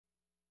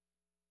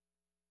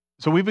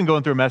So we've been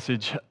going through a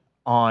message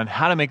on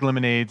how to make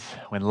lemonades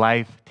when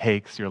life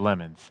takes your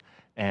lemons.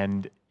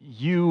 And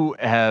you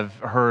have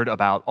heard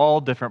about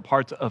all different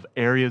parts of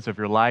areas of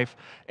your life,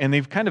 and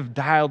they've kind of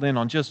dialed in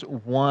on just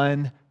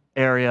one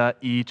area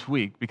each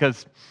week.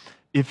 Because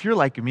if you're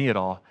like me at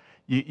all,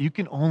 you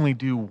can only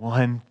do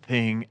one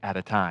thing at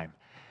a time.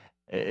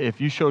 If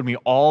you showed me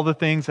all the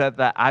things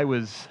that I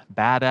was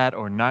bad at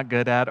or not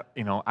good at,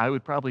 I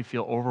would probably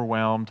feel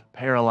overwhelmed,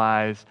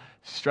 paralyzed,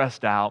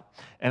 stressed out.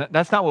 And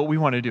that's not what we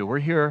want to do. We're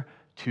here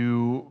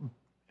to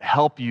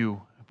help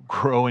you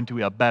grow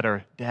into a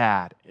better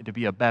dad, to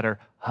be a better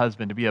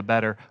husband, to be a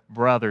better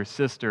brother,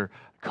 sister,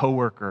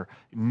 coworker,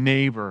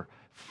 neighbor,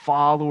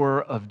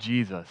 follower of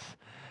Jesus.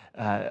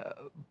 But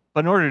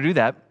in order to do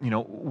that,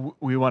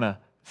 we want to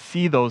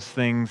see those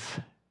things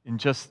in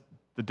just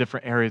the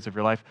different areas of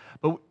your life.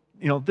 But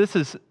this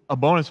is a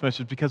bonus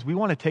message because we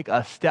want to take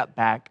a step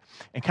back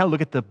and kind of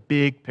look at the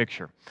big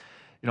picture.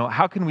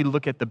 How can we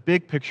look at the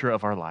big picture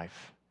of our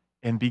life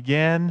and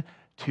begin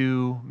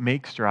to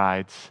make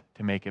strides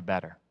to make it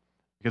better?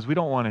 Because we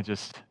don't want to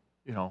just,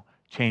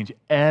 change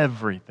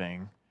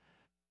everything.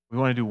 We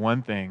want to do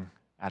one thing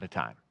at a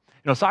time.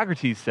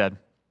 Socrates said,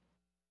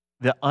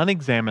 the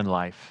unexamined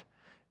life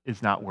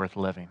is not worth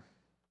living.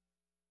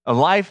 A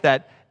life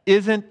that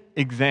isn't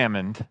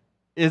examined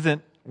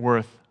isn't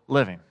worth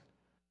living.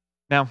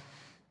 Now,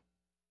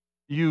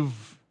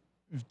 you've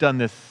done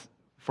this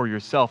for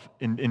yourself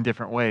in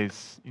different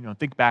ways.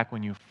 Think back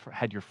when you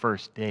had your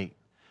first date.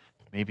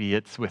 Maybe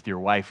it's with your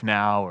wife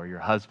now or your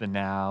husband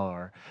now,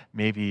 or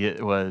maybe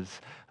it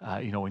was,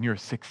 when you were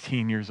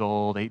 16 years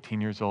old, 18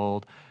 years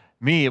old.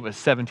 Me, it was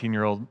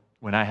 17-year-old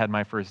when I had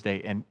my first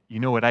date. And you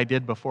know what I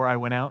did before I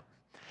went out?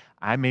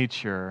 I made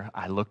sure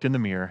I looked in the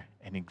mirror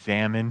and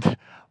examined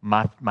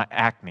my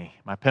acne,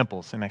 my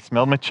pimples, and I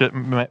smelled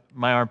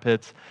my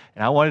armpits,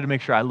 and I wanted to make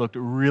sure I looked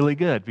really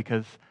good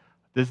because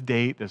this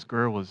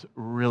girl was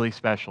really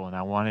special, and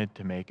I wanted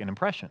to make an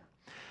impression.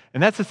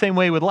 And that's the same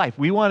way with life.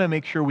 We want to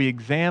make sure we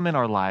examine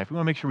our life. We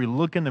want to make sure we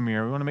look in the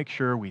mirror. We want to make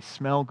sure we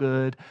smell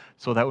good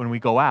so that when we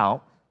go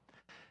out,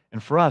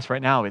 and for us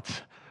right now,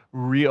 it's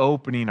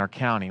reopening our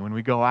county. When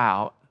we go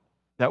out,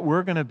 that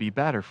we're going to be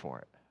better for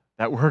it,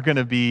 that we're going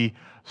to be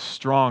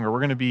stronger. We're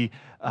going to be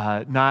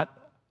not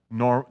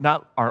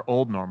our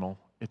old normal.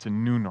 It's a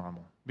new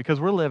normal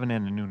because we're living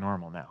in a new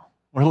normal now.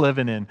 We're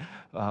living in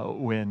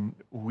when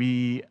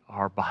we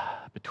are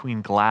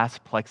between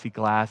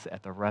plexiglass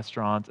at the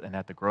restaurants and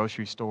at the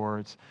grocery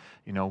stores.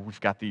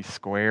 We've got these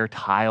square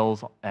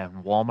tiles at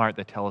Walmart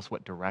that tell us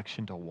what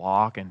direction to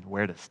walk and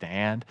where to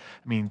stand.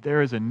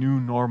 There is a new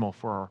normal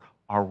for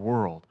our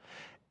world.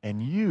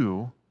 And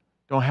you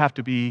don't have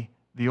to be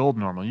the old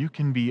normal. You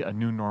can be a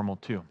new normal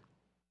too.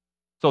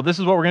 So this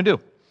is what we're going to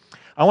do.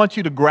 I want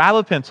you to grab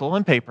a pencil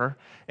and paper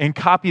and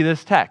copy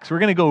this text. We're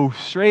going to go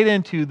straight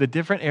into the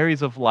different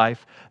areas of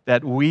life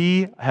that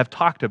we have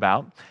talked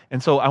about.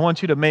 And so I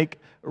want you to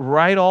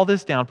write all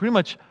this down, pretty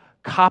much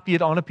copy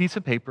it on a piece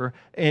of paper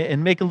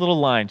and make a little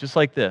line just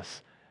like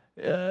this.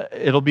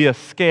 It'll be a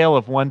scale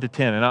of 1 to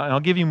 10. And I'll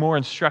give you more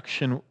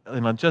instruction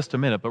in just a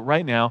minute. But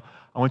right now,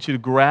 I want you to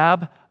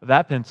grab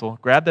that pencil,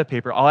 grab that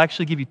paper. I'll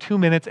actually give you 2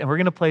 minutes, and we're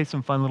going to play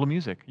some fun little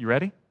music. You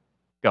ready?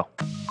 Go.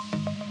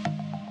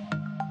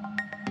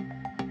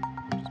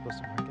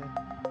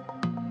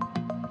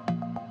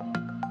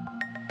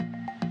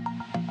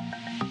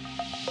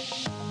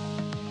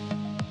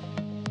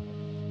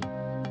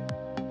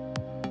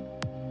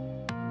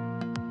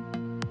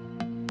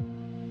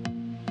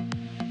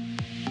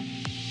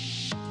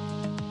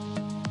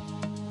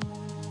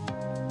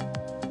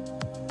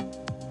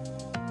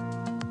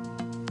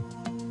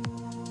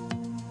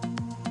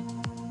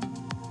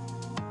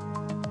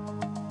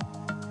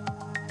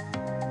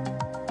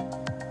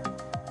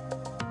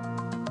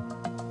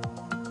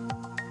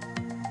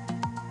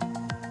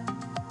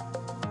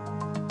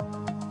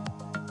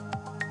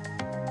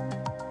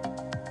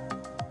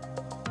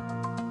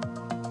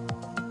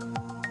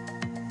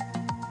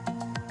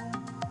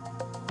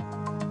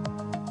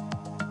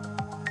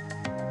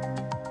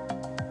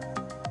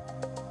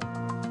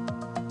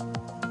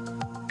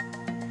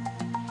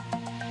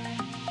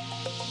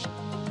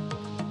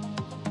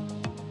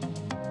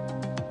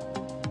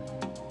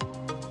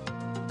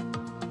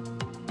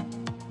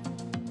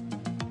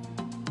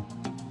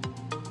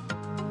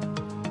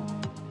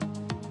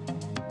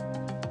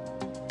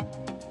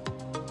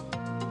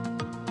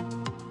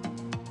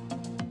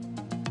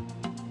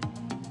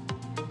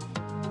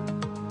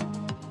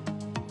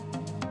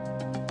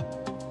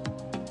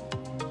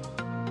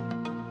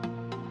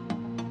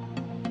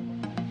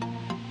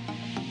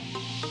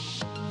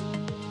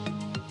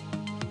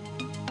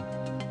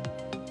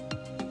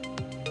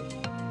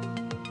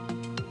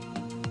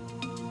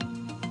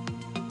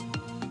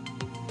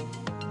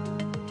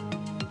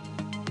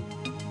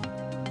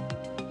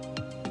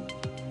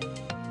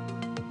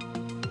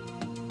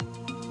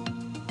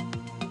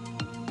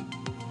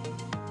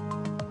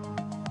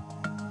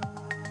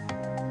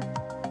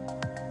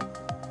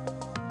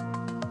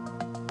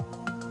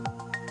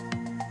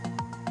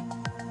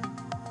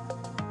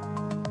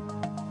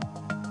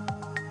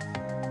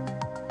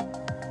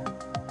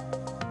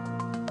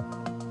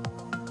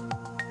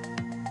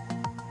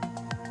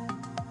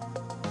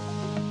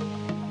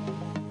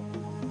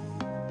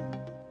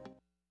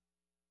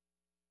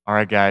 All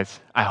right, guys,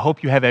 I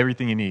hope you have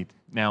everything you need.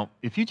 Now,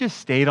 if you just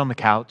stayed on the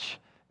couch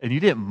and you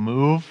didn't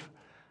move,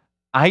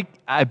 I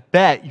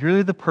bet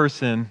you're the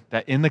person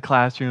that in the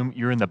classroom,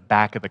 you're in the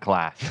back of the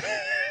class.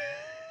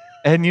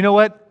 And you know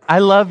what? I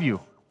love you.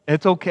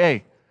 It's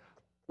okay.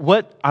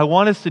 What I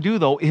want us to do,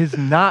 though, is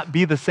not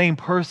be the same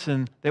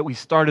person that we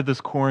started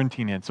this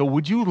quarantine in. So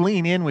would you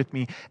lean in with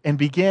me and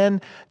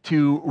begin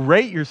to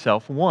rate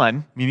yourself,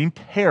 1, meaning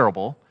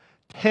terrible,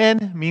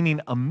 10,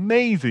 meaning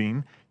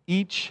amazing,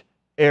 each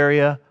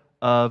area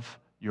of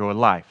your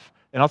life.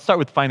 And I'll start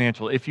with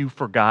financial. If you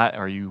forgot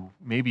or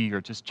maybe you're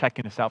just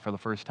checking this out for the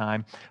first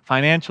time,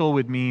 financial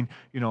would mean,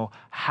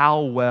 how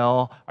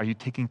well are you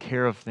taking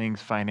care of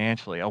things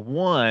financially? A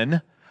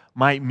 1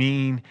 might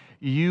mean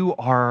you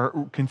are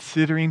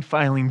considering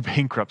filing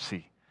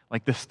bankruptcy.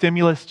 Like the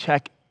stimulus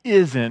check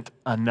isn't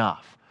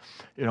enough.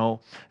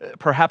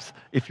 Perhaps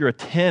if you're a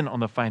 10 on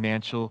the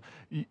financial,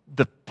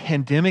 the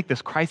pandemic,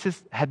 this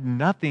crisis had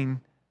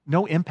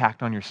no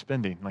impact on your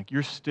spending. Like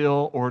you're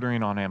still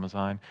ordering on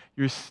Amazon,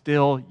 you're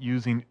still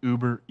using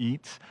Uber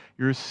Eats,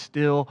 you're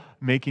still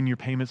making your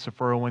payments to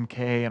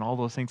 401k and all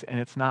those things, and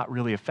it's not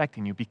really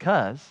affecting you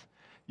because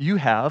you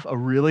have a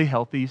really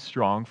healthy,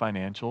 strong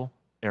financial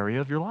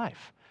area of your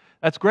life.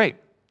 That's great.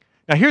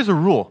 Now here's a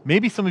rule.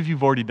 Maybe some of you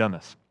have already done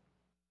this.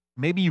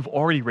 Maybe you've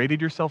already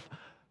rated yourself.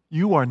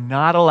 You are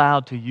not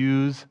allowed to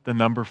use the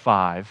number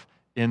 5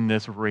 in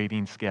this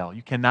rating scale.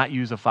 You cannot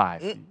use a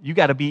 5. You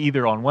got to be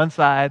either on one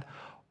side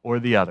or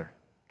the other,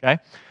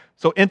 okay?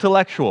 So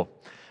intellectual.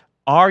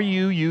 Are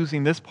you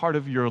using this part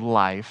of your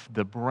life,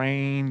 the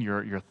brain,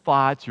 your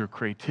thoughts, your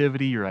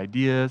creativity, your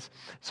ideas?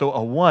 So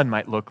a 1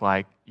 might look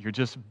like you're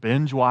just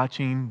binge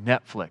watching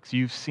Netflix.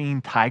 You've seen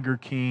Tiger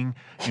King,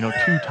 2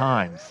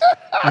 times.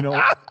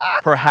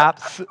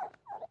 Perhaps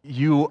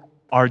you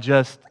are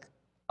just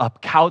a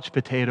couch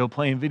potato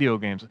playing video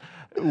games.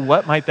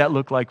 What might that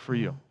look like for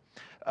you?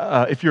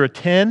 If you're a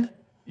 10,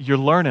 you're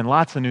learning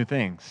lots of new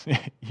things.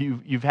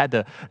 You've had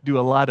to do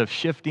a lot of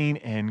shifting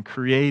and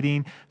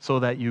creating so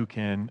that you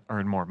can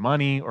earn more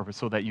money or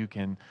so that you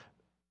can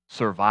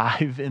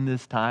survive in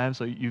this time.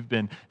 So you've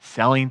been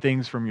selling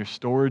things from your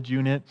storage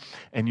unit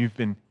and you've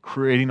been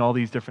creating all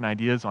these different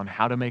ideas on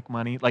how to make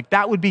money. Like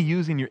that would be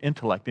using your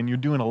intellect, and you're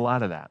doing a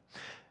lot of that.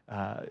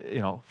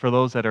 For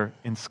those that are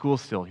in school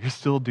still, you're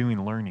still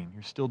doing learning.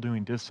 You're still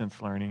doing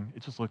distance learning.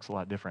 It just looks a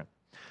lot different.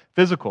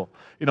 Physical.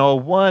 A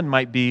 1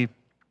 might be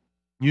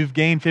you've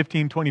gained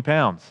 15, 20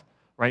 pounds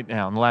right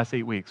now in the last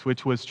 8 weeks,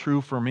 which was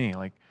true for me.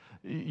 Like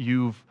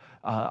you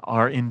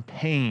are in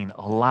pain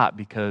a lot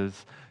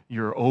because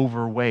you're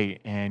overweight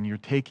and you're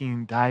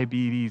taking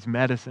diabetes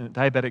medicine,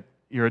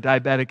 you're a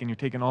diabetic and you're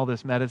taking all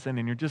this medicine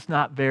and you're just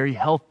not very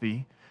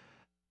healthy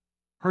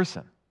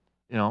person.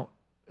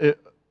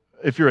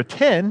 If you're a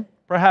 10,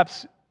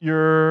 perhaps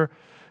you're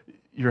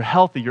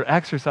healthy, you're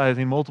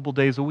exercising multiple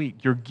days a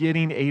week, you're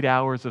getting 8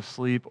 hours of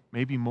sleep,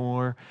 maybe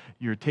more,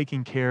 you're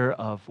taking care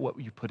of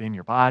what you put in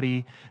your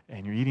body,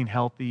 and you're eating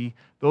healthy.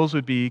 Those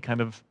would be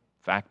kind of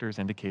factors,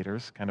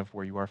 indicators, kind of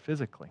where you are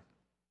physically.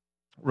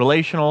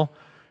 Relational,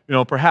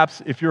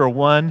 perhaps if you're a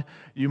 1,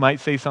 you might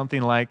say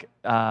something like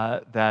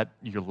that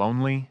you're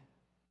lonely,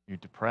 you're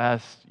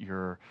depressed,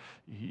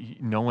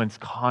 no one's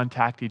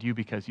contacted you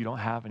because you don't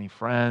have any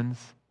friends.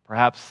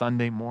 Perhaps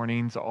Sunday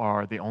mornings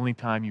are the only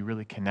time you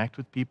really connect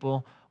with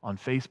people on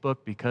Facebook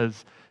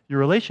because your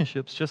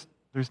relationships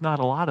there's not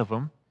a lot of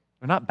them.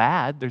 They're not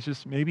bad. There's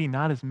just maybe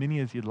not as many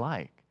as you'd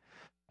like.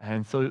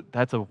 And so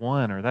that's a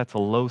 1 or that's a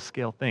low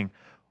scale thing.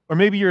 Or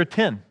maybe you're a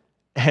 10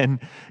 and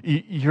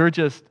you're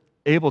just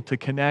able to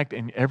connect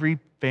and every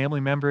family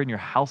member in your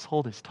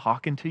household is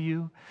talking to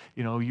you.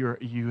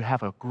 You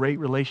have a great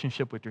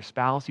relationship with your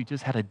spouse. You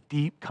just had a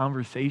deep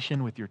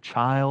conversation with your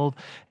child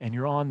and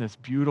you're on this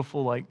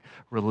beautiful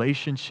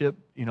relationship,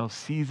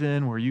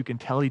 season where you can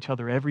tell each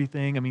other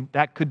everything. I mean,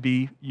 that could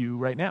be you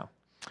right now.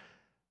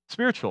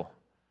 Spiritual.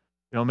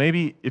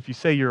 Maybe if you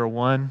say you're a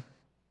 1,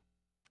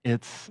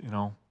 it's,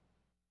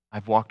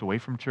 I've walked away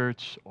from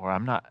church or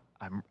I'm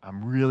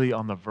really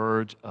on the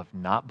verge of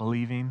not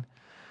believing.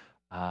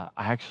 I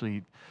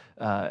actually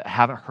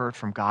haven't heard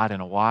from God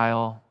in a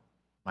while.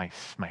 My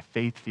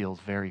faith feels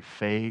very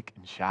fake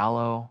and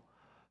shallow.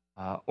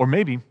 Or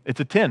maybe it's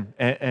a 10,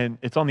 and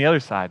it's on the other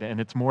side, and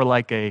it's more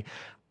like I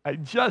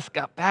just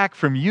got back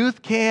from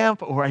youth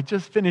camp, or I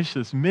just finished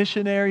this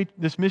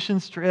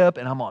missions trip,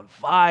 and I'm on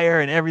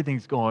fire, and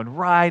everything's going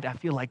right. I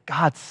feel like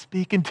God's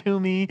speaking to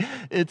me.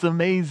 It's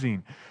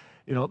amazing.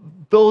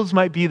 Those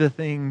might be the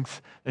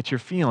things that you're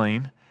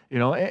feeling,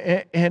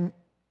 and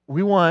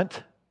we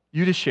want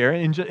you to share.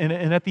 And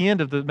at the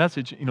end of the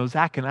message,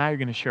 Zach and I are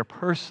going to share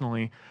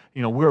personally,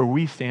 where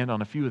we stand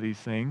on a few of these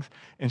things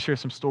and share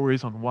some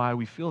stories on why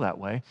we feel that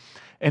way.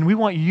 And we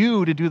want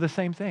you to do the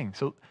same thing.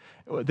 So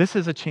this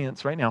is a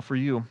chance right now for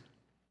you.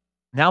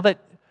 Now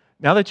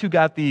that you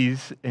got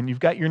these and you've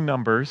got your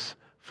numbers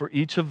for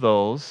each of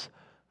those,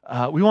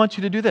 we want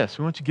you to do this.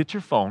 We want you to get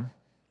your phone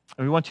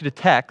and we want you to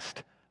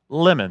text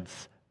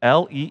Lemons,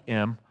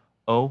 Lemons,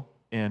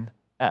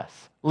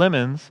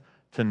 Lemons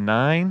to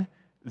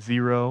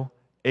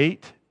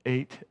 90888.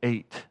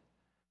 90888.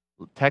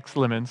 Text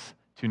lemons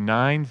to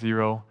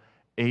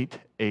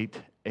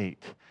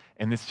 90888.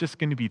 And it's just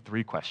going to be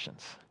 3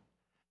 questions.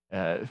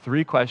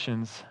 3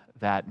 questions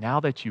that now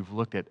that you've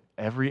looked at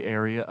every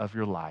area of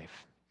your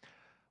life,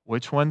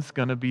 which one's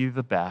going to be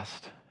the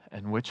best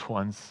and which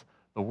one's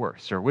the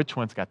worst, or which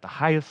one's got the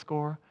highest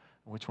score,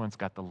 and which one's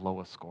got the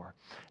lowest score.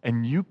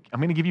 And I'm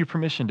going to give you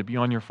permission to be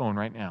on your phone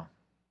right now.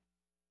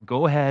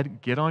 Go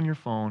ahead, get on your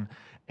phone,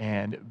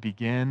 and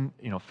begin,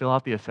 fill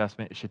out the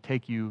assessment. It should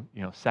take you,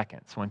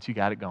 seconds once you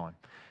got it going.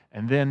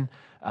 And then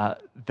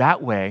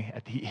that way,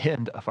 at the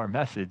end of our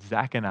message,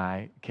 Zach and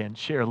I can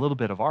share a little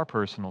bit of our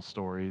personal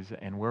stories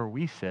and where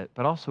we sit,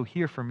 but also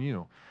hear from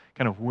you,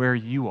 kind of where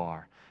you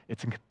are.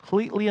 It's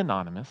completely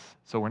anonymous,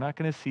 so we're not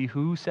going to see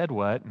who said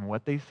what and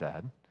what they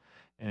said,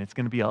 and it's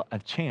going to be a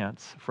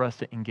chance for us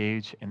to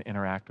engage and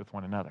interact with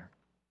one another.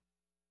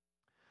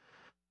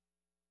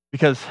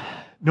 Because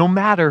no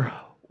matter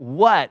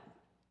what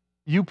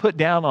you put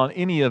down on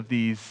any of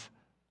these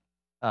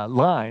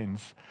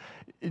lines,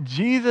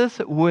 Jesus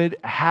would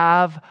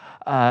have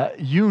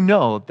you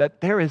know that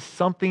there is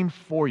something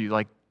for you.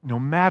 Like, no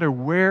matter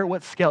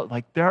what scale,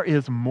 like, there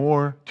is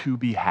more to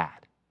be had.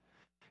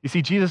 You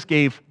see, Jesus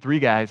gave 3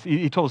 guys,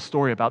 he told a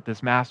story about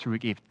this master who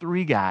gave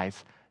 3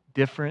 guys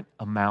different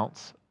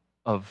amounts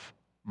of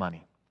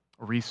money,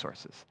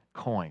 resources,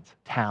 coins,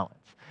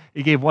 talents.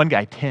 He gave one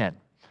guy 10,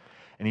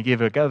 and he gave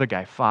the other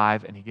guy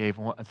 5, and he gave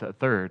a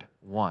third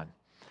 1.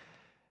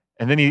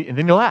 And then he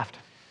left.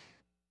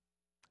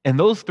 And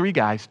those 3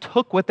 guys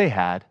took what they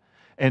had,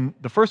 and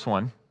the first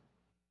one,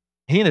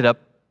 he ended up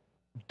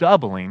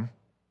doubling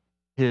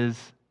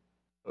his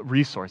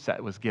resource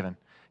that was given.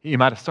 He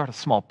might have started a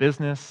small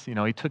business. He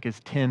took his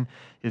 10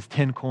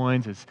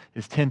 coins,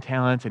 his 10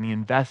 talents, and he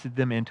invested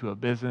them into a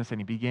business,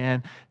 and he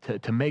began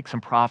to make some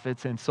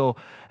profits. And so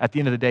at the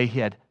end of the day, he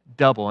had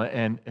double,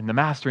 and the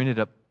master ended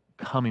up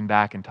coming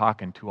back and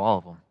talking to all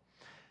of them.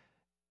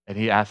 And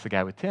he asked the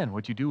guy with 10,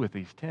 "What'd you do with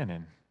these 10?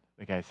 And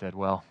the guy said,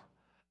 "Well,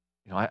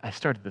 I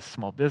started this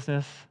small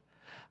business.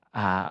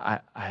 I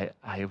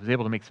was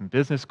able to make some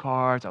business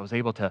cards. I was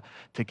able to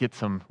get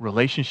some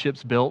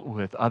relationships built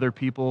with other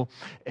people.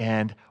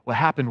 And what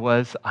happened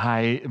was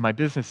my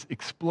business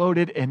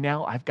exploded, and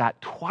now I've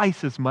got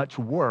twice as much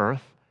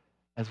worth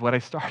as what I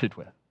started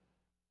with."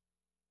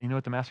 You know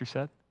what the master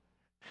said?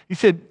 He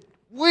said,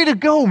 "Way to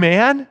go,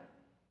 man.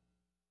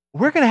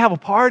 We're going to have a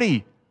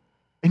party,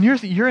 and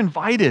you're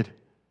invited.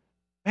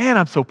 Man,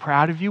 I'm so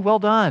proud of you. Well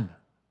done."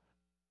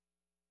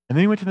 And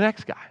then he went to the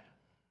next guy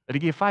that he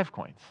gave 5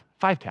 coins,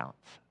 5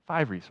 talents,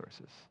 5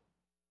 resources.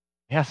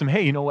 He asked him,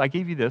 "Hey, I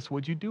gave you this.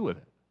 What'd you do with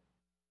it?"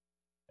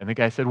 And the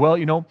guy said, "Well,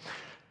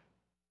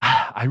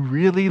 I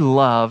really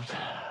loved,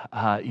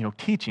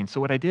 teaching.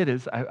 So what I did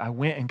is I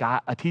went and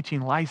got a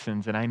teaching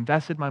license, and I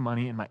invested my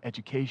money in my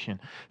education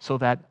so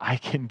that I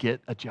can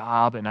get a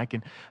job and I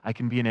can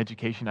be in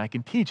education. I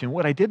can teach. And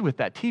what I did with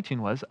that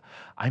teaching was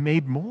I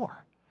made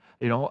more.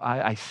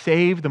 I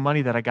saved the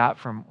money that I got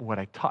from what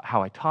I taught,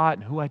 how I taught,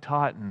 and who I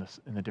taught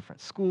in the different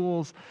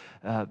schools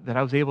that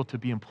I was able to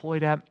be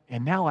employed at.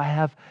 And now I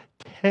have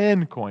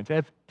 10 coins. I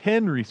have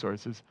 10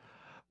 resources.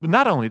 But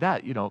not only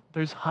that,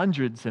 there's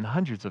hundreds and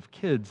hundreds of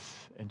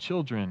kids and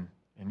children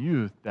and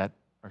youth that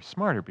are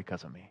smarter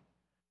because of me."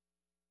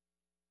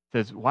 It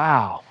says,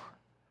 "Wow,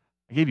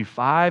 I gave you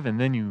 5, and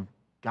then you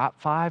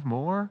got 5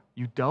 more?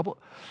 You double?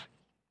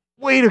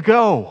 Way to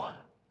go.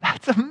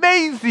 That's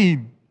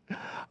amazing.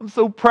 I'm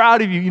so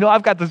proud of you.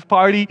 I've got this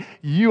party.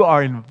 You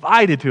are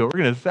invited to it. We're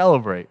going to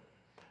celebrate.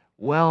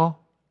 Well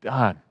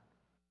done."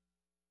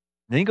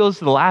 Then he goes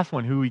to the last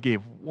one who he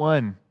gave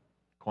 1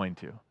 coin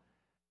to. And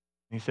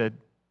he said,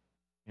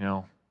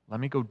 "Let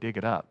me go dig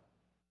it up,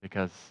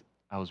 because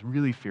I was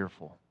really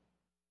fearful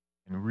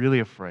and really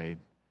afraid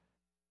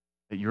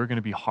that you're going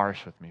to be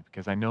harsh with me,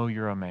 because I know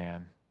you're a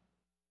man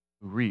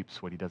who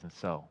reaps what he doesn't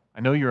sow.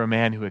 I know you're a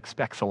man who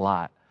expects a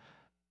lot,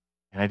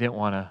 and I didn't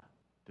want to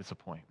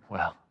disappoint."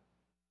 Well,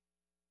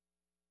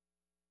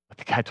 but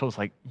the guy told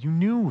us, "You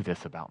knew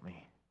this about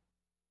me,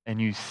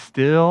 and you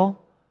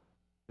still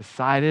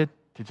decided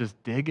to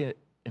just dig it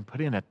and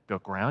put it in the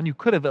ground. You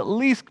could have at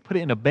least put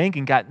it in a bank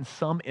and gotten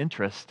some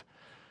interest.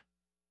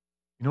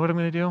 You know what I'm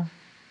going to do?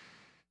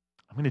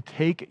 I'm going to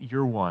take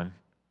your 1, and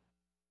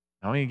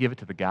I'm going to give it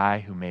to the guy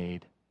who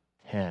made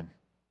 10. And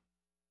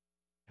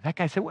that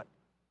guy said, "What?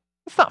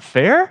 That's not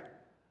fair.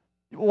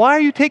 Why are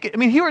you taking?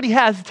 He already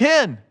has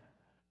 10.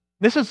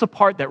 This is the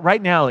part that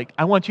right now,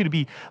 I want you to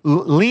be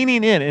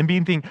leaning in and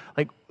being thinking,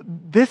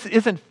 this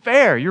isn't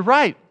fair. You're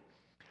right.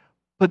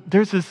 But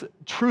there's this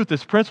truth,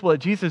 this principle that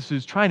Jesus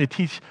is trying to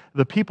teach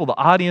the people, the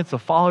audience, the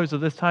followers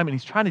of this time, and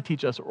he's trying to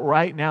teach us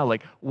right now,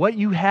 what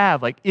you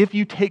have, if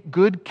you take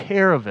good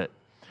care of it,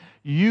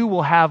 you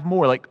will have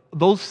more.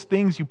 Those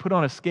things you put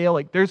on a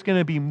scale, there's going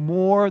to be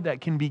more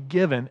that can be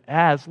given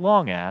as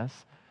long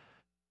as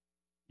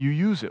you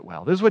use it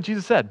well." This is what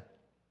Jesus said.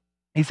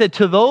 He said,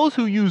 "To those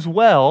who use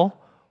well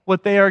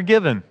what they are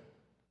given.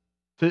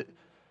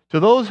 To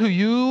those who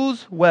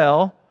use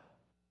well,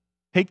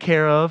 take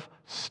care of,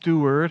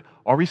 steward,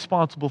 are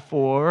responsible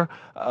for,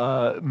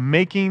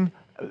 making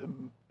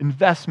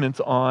investments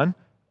on,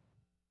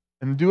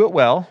 and do it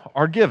well,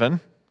 are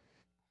given,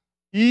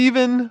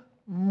 even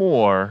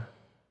more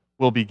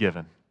will be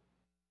given.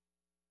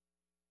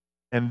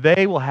 And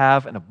they will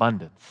have an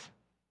abundance.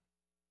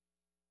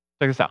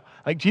 Check this out.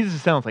 Like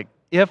Jesus sounds like,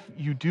 if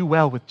you do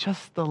well with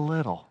just the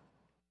little,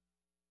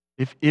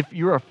 if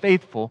you are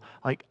faithful,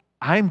 like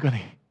I'm going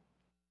to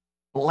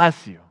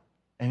bless you,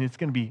 and it's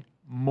going to be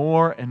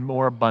more and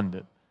more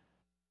abundant,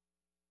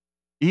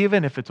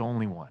 even if it's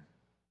only one.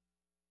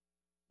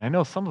 I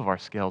know some of our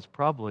scales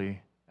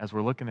probably, as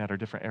we're looking at our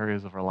different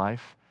areas of our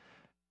life,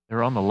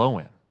 they're on the low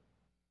end.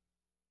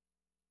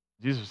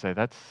 Jesus would say,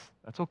 that's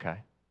okay.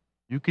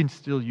 You can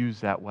still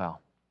use that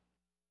well.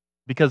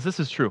 Because this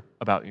is true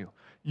about you.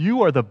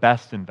 You are the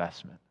best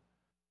investment.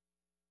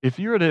 If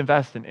you were to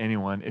invest in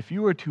anyone, if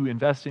you were to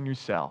invest in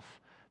yourself,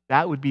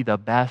 that would be the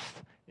best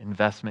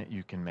investment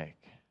you can make.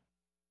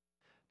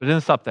 But it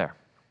doesn't stop there.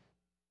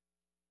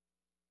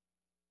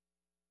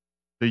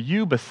 The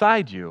you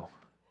beside you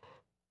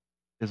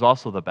is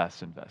also the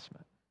best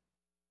investment.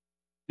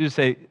 You just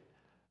say,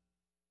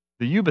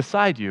 the you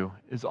beside you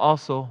is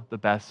also the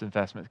best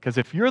investment. Because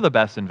if you're the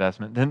best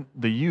investment, then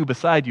the you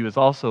beside you is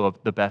also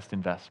the best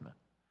investment.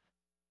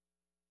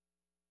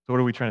 So what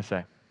are we trying to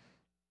say?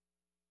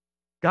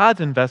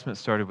 God's investment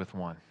started with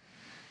one.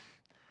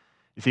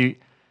 You see,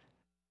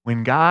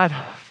 when God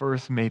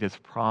first made his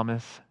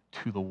promise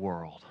to the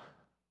world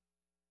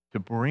to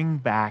bring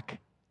back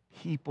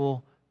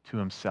people to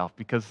himself,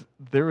 because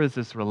there is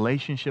this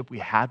relationship we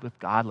had with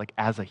God, like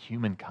as a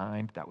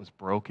humankind, that was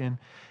broken,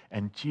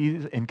 and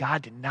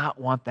God did not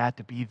want that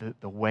to be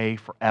the way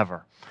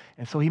forever.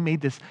 And so he made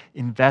this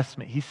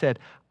investment. He said,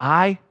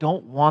 I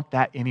don't want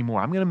that anymore.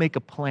 I'm going to make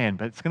a plan,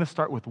 but it's going to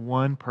start with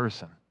one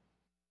person.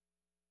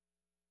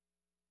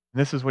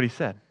 And this is what he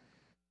said.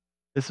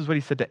 This is what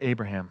he said to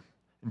Abraham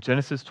in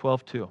Genesis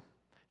 12:2. It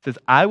says,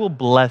 I will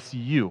bless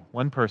you,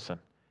 one person,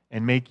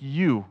 and make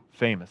you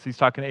famous. He's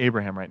talking to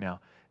Abraham right now.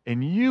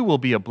 And you will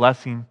be a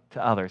blessing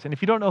to others. And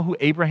if you don't know who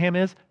Abraham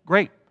is,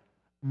 great.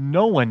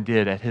 No one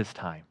did at his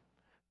time.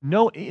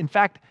 No, in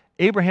fact,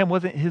 Abraham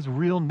wasn't his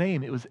real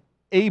name. It was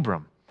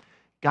Abram.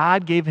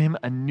 God gave him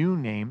a new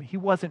name. He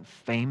wasn't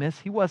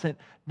famous.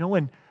 No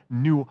one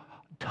knew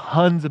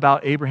tons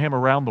about Abraham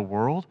around the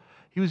world.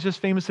 He was just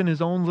famous in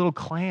his own little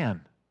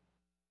clan.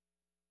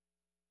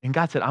 And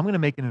God said, I'm going to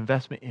make an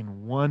investment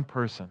in one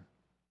person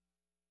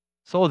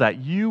so that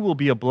you will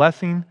be a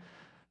blessing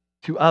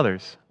to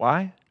others.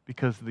 Why?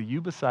 Because the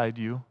you beside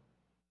you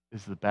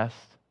is the best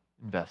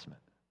investment.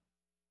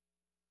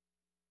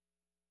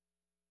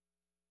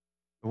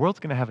 The world's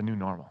going to have a new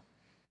normal.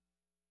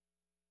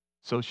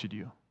 So should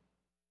you.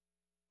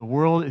 The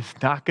world is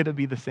not going to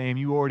be the same.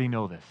 You already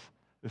know this.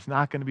 It's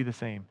not going to be the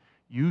same.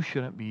 You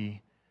shouldn't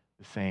be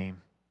the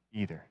same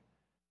either.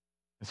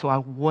 And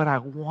so what I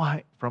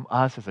want from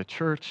us as a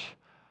church,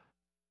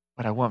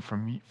 what I want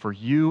for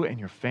you and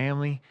your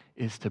family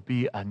is to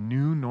be a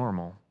new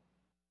normal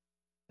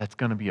that's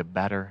going to be a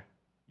better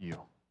you.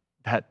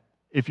 That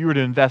if you were to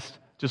invest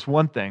just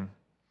one thing,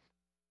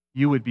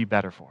 you would be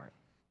better for it.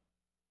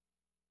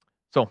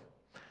 So,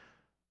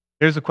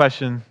 here's a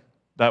question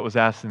that was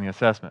asked in the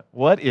assessment.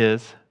 What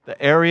is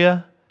the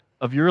area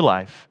of your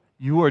life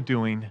you are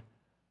doing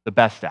the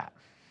best at?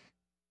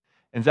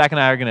 And Zach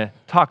and I are going to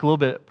talk a little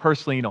bit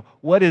personally,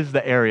 what is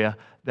the area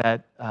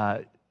that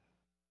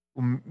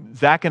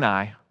Zach and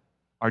I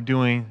are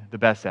doing the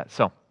best at?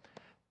 So,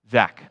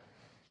 Zach,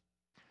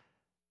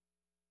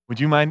 would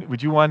you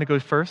want to go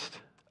first?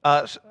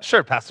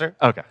 Sure, Pastor.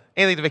 Okay.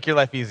 Anything to make your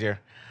life easier.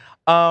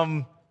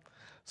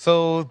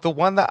 So the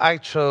one that I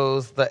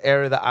chose, the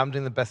area that I'm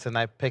doing the best in,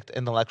 I picked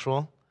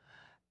intellectual.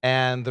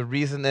 And the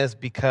reason is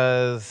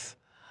because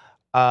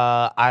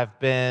I've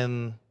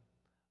been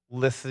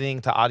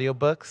listening to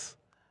audiobooks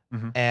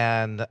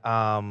and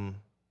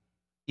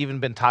even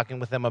been talking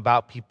with them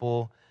about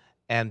people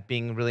and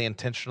being really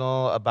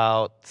intentional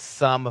about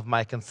some of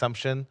my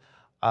consumption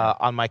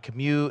on my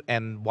commute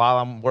and while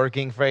I'm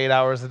working for 8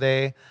 hours a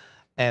day.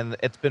 And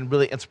it's been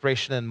really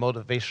inspirational and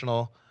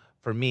motivational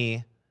for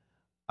me.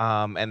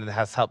 And it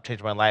has helped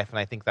change my life. And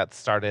I think that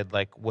started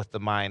like with the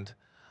mind.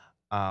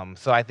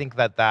 So I think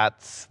that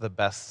that's the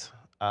best,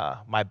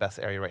 my best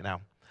area right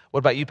now. What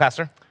about you,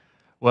 Pastor?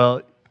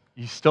 Well,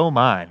 you stole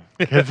mine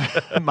because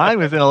mine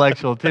was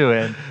intellectual too.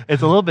 And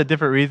it's a little bit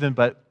different reason,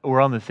 but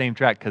we're on the same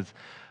track because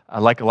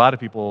like a lot of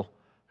people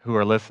who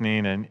are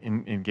listening and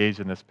engaged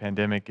in this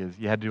pandemic is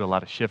you had to do a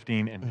lot of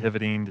shifting and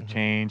pivoting to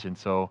change. And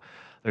so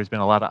there's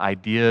been a lot of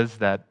ideas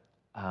that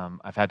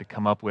I've had to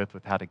come up with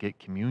how to get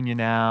communion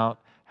out,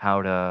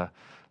 how to,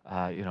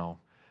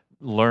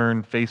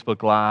 learn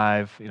Facebook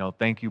Live.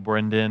 Thank you,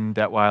 Brendan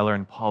Detweiler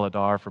and Paula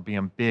Dar for being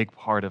a big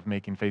part of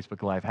making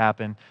Facebook Live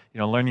happen.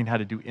 Learning how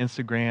to do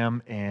Instagram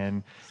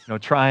and,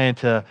 trying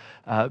to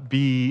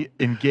be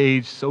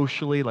engaged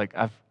socially. Like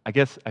I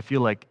guess I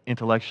feel like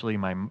intellectually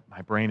my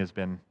brain has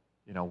been,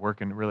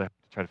 working really hard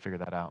to try to figure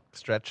that out.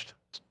 Stretched.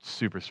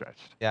 Super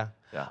stretched. Yeah.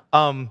 Yeah.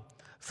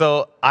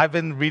 So I've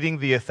been reading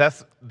the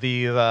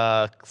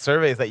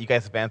surveys that you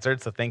guys have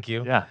answered. So thank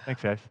you. Yeah,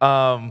 thanks, guys.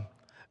 And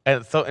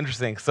it's so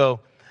interesting. So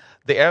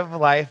the area of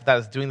life that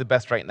is doing the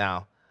best right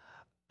now,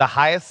 the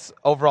highest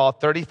overall,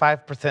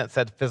 35%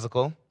 said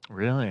physical,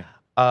 Really?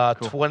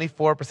 Cool.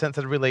 24%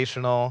 said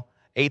relational,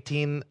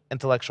 18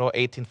 intellectual,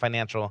 18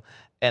 financial,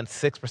 and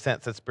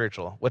 6% said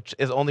spiritual, which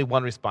is only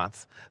one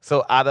response.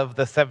 So out of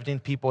the 17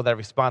 people that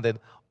responded,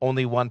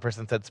 only one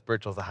person said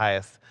spiritual is the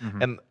highest.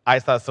 And I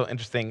thought it was so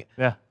interesting.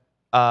 Yeah.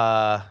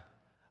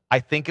 I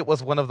think it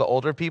was one of the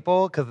older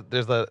people because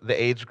there's the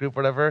age group,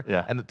 whatever,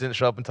 Yeah. and it didn't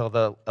show up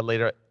until a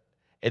later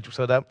age group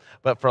showed up.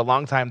 But for a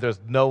long time, there's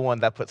no one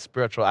that put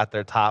spiritual at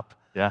their top.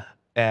 Yeah.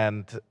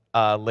 And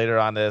later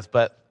on is,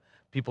 but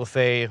people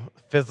say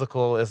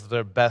physical is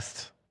their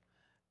best,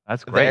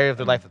 That's the great. area of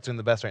their life that's doing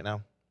the best right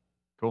now.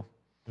 Cool.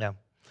 Yeah.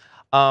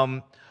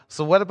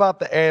 So what about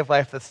the area of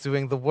life that's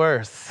doing the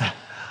worst?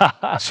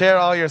 Share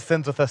all your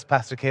sins with us,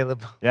 Pastor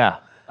Caleb. Yeah.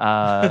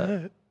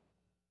 I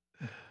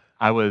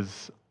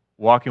was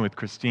walking with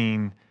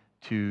Christine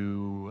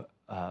to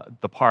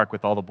the park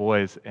with all the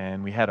boys,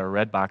 and we had our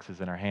red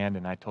boxes in our hand,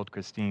 and I told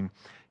Christine,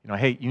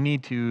 hey, you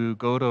need to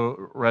go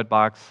to Red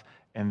Box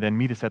and then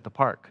meet us at the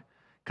park.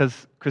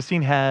 Because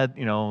Christine had,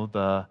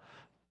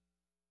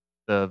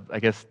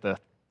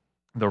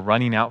 the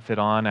running outfit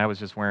on. I was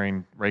just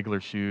wearing regular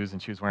shoes,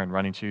 and she was wearing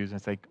running shoes. And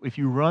it's like, if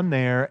you run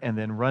there and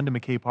then run to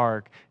McKay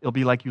Park, it'll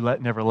be like you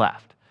never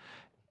left.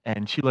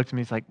 And she looked at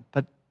me, it's like,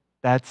 but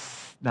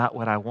that's not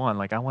what I want.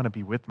 Like, I want to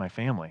be with my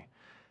family.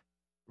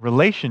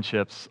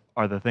 Relationships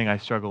are the thing I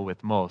struggle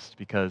with most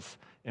because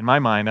in my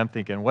mind, I'm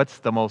thinking, what's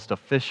the most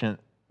efficient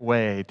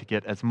way to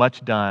get as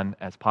much done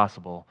as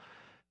possible?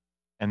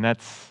 And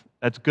that's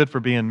good for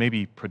being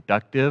maybe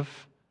productive,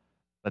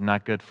 but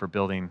not good for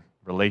building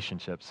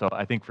relationships. So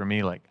I think for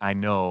me, like, I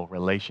know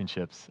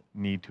relationships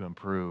need to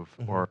improve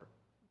or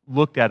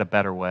looked at a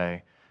better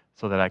way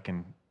so that I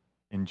can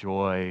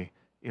enjoy,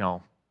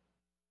 the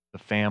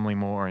family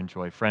more,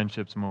 enjoy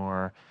friendships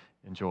more,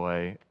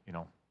 enjoy,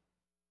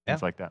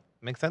 things like that.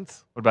 Makes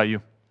sense. What about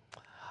you?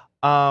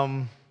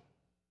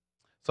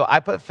 So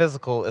I put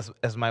physical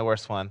as my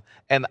worst one.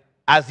 And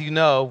as you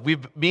know,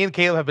 me and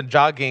Caleb have been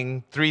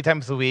jogging 3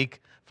 times a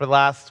week for the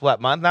last,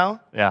 month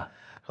now? Yeah.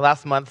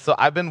 Last month. So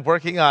I've been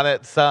working on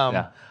it some.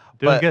 Yeah.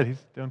 Doing good.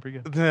 He's doing pretty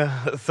good.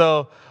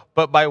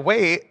 But my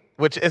weight,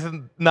 which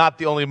isn't not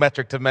the only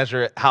metric to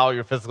measure how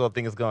your physical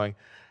thing is going,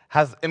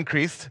 has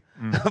increased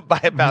by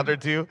a pound or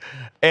two.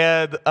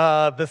 And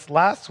this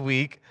last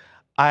week,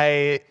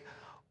 I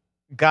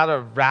got a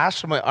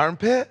rash on my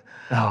armpit.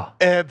 Oh.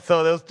 And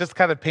so it was just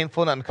kind of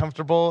painful and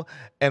uncomfortable.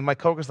 And my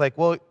coworker's like,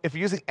 well, if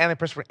you're using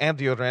antiperspirant and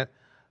deodorant,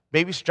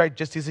 maybe you should try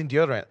just using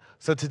deodorant.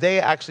 So today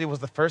actually was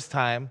the first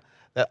time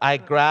that I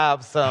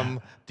grabbed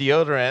some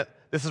deodorant.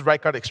 This is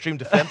Right Guard Extreme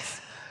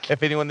Defense.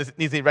 If anyone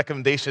needs any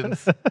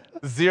recommendations,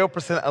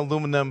 0%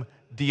 aluminum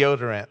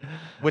deodorant,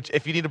 which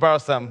if you need to borrow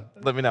some,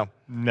 let me know.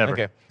 Never.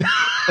 Okay.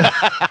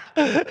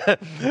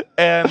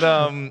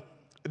 And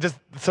just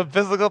some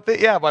physical thing.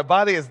 Yeah, my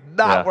body is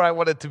not where I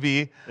want it to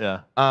be.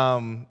 Yeah.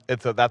 And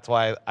so that's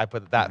why I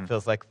put that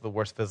feels like the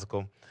worst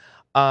physical.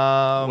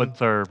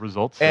 What's our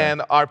results?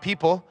 And our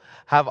people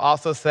have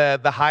also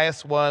said the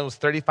highest one was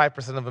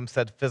 35% of them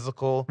said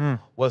physical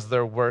was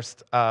their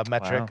worst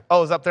metric. Wow.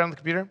 Oh, is it up there on the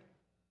computer?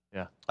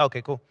 Yeah.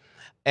 Okay, cool.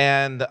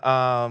 And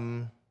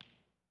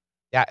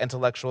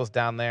intellectual is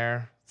down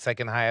there,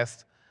 second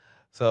highest.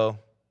 So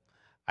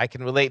I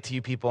can relate to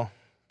you people.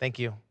 Thank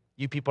you.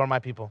 You people are my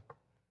people.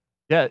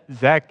 Yeah,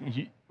 Zach,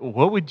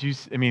 what would you,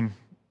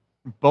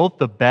 both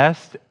the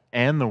best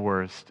and the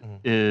worst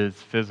is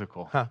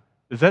physical. Huh.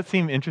 Does that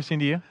seem interesting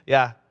to you?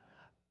 Yeah.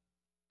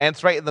 And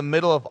it's right in the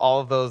middle of all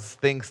of those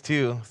things,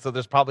 too. So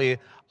there's probably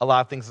a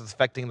lot of things that's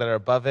affecting that are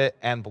above it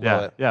and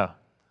below it. Yeah.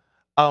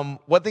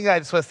 One thing I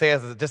just want to say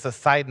as just a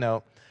side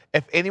note,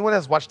 if anyone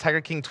has watched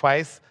Tiger King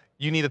twice,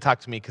 you need to talk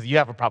to me because you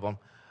have a problem.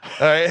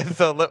 All right?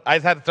 So look, I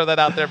just had to throw that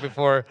out there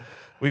before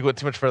we went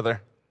too much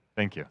further.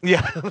 Thank you.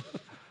 Yeah.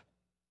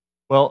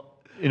 Well,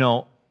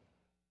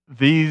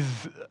 these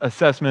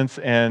assessments,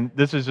 and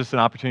this is just an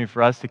opportunity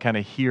for us to kind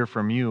of hear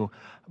from you.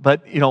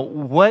 But,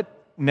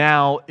 what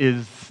now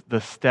is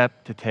the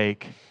step to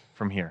take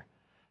from here?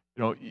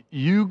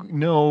 You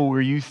know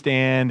where you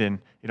stand and,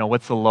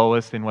 what's the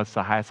lowest and what's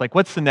the highest. Like,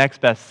 what's the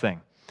next best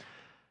thing?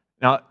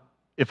 Now,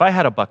 if I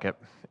had a bucket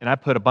and I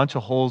put a bunch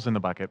of holes in the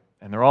bucket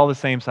and they're all the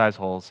same size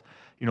holes,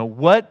 and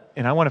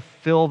I want to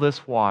fill this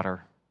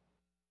bucket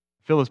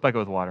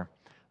with water.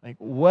 Like,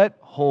 what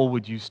hole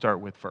would you start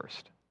with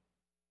first?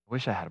 I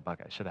wish I had a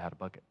bucket. I should have had a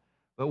bucket.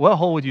 But what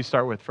hole would you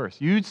start with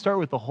first? You'd start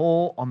with the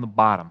hole on the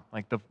bottom,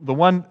 like the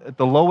one at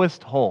the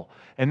lowest hole.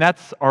 And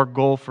that's our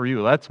goal for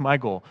you. That's my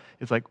goal.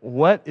 It's like,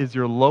 what is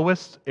your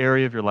lowest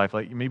area of your life?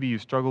 Like maybe you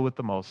struggle with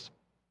the most,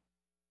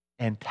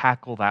 and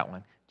tackle that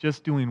one.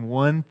 Just doing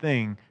one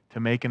thing to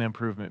make an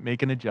improvement,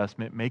 make an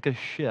adjustment, make a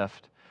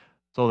shift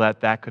so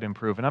that could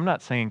improve. And I'm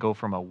not saying go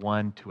from a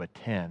 1 to a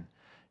 10.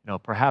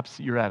 Perhaps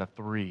you're at a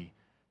 3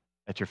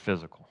 at your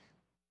physical,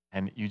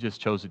 and you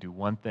just chose to do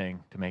one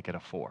thing to make it a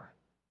 4.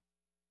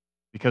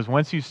 Because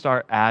once you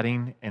start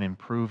adding and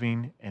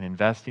improving and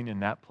investing in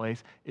that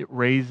place, it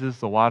raises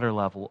the water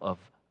level of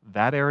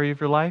that area of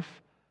your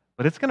life,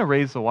 but it's going to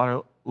raise the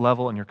water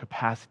level and your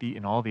capacity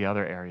in all the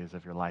other areas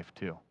of your life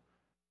too.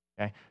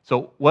 Okay?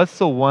 So, what's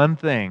the one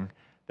thing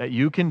that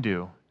you can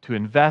do to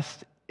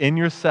invest in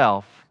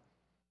yourself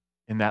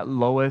in that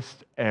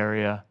lowest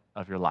area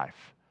of your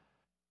life?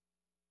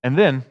 And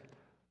then,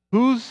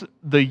 who's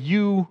the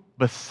you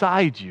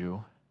beside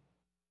you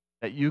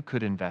that you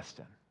could invest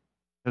in?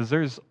 Because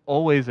there's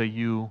always a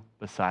you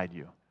beside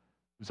you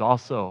who's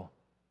also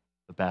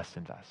the best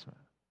investment.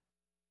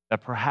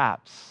 That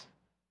perhaps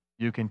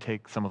you can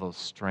take some of those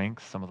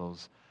strengths, some of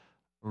those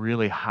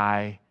really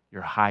high,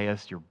 your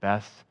highest, your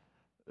best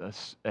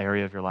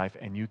area of your life,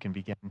 and you can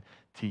begin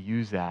to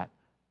use that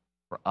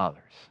for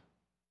others.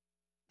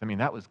 I mean,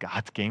 that was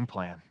God's game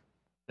plan,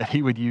 that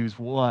He would use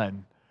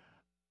one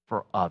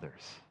for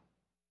others.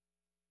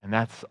 And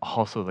that's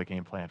also the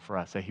game plan for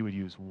us, that He would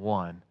use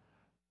one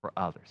for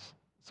others.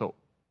 So,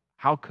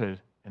 how could,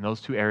 in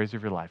those two areas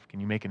of your life, can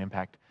you make an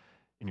impact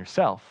in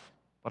yourself,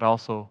 but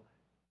also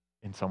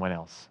in someone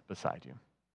else beside you?